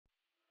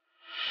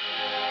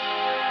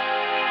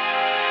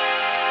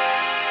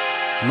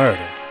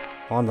Murder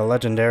on the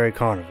legendary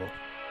carnival.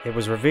 It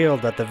was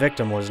revealed that the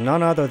victim was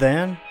none other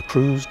than...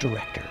 Cruise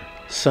director,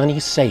 Sunny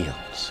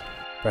Sails.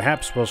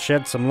 Perhaps we'll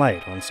shed some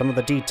light on some of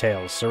the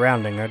details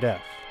surrounding her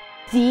death.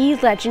 The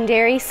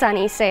legendary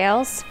Sunny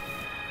Sails.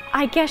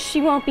 I guess she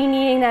won't be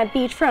needing that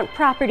beachfront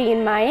property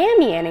in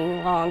Miami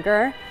any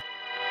longer.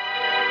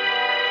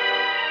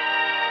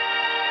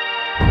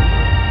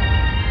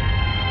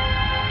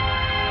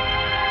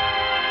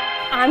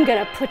 I'm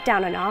gonna put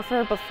down an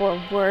offer before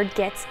word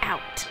gets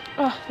out.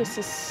 Oh, this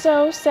is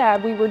so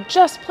sad. We were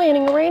just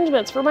planning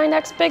arrangements for my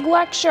next big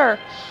lecture.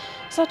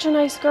 Such a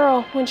nice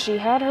girl when she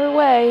had her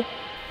way.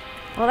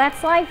 Well,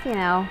 that's life, you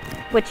know.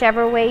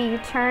 Whichever way you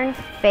turn,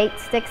 fate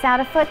sticks out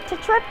a foot to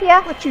trip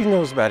ya. What you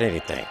knows about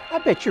anything? I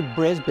bet your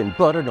bread's been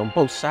buttered on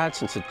both sides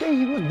since the day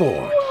you was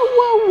born. Whoa,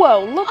 whoa,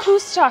 whoa. Look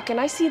who's talking.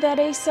 I see that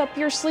ace up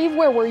your sleeve.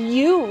 Where were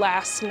you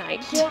last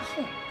night?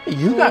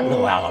 You got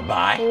no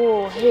alibi.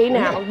 Oh, hey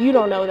now. You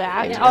don't know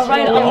that. All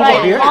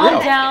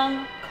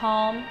right.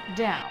 Calm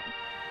down.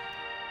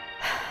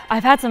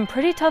 I've had some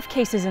pretty tough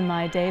cases in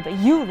my day, but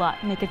you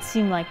lot make it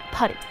seem like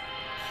putty.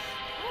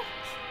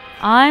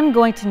 I'm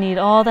going to need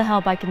all the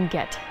help I can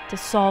get to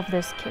solve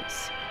this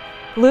case.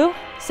 Lou,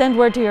 send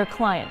word to your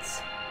clients.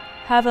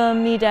 Have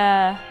them meet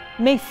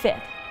May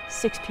 5th,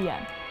 6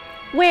 p.m.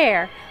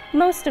 Where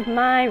most of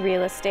my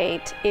real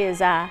estate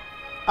is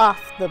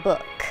off the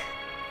book.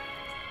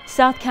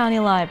 South County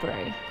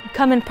Library.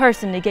 Come in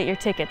person to get your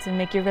tickets and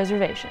make your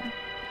reservation.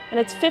 And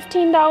it's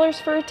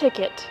 $15 for a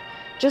ticket.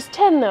 Just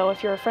 10 though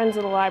if you're a Friends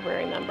of the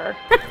Library member.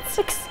 That's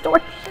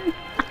extortion.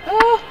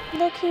 Oh,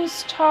 look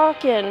who's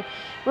talking.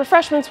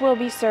 Refreshments will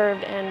be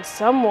served and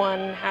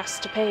someone has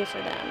to pay for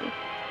them.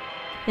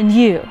 And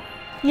you,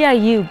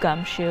 you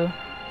gumshoe.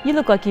 You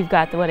look like you've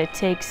got what it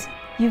takes.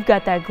 You've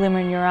got that glimmer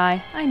in your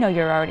eye. I know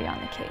you're already on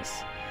the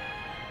case.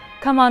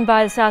 Come on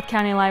by the South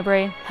County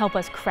Library, help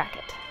us crack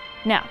it.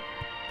 Now,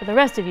 for the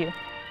rest of you,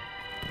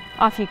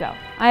 off you go.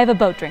 I have a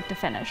boat drink to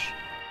finish.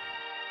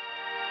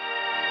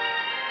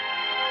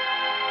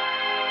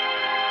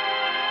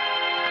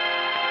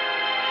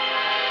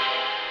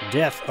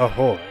 Death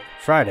Ahoy,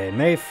 Friday,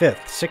 May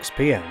 5th, 6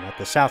 p.m. at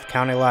the South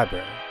County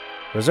Library.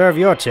 Reserve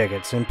your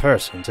tickets in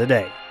person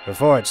today,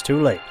 before it's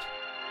too late.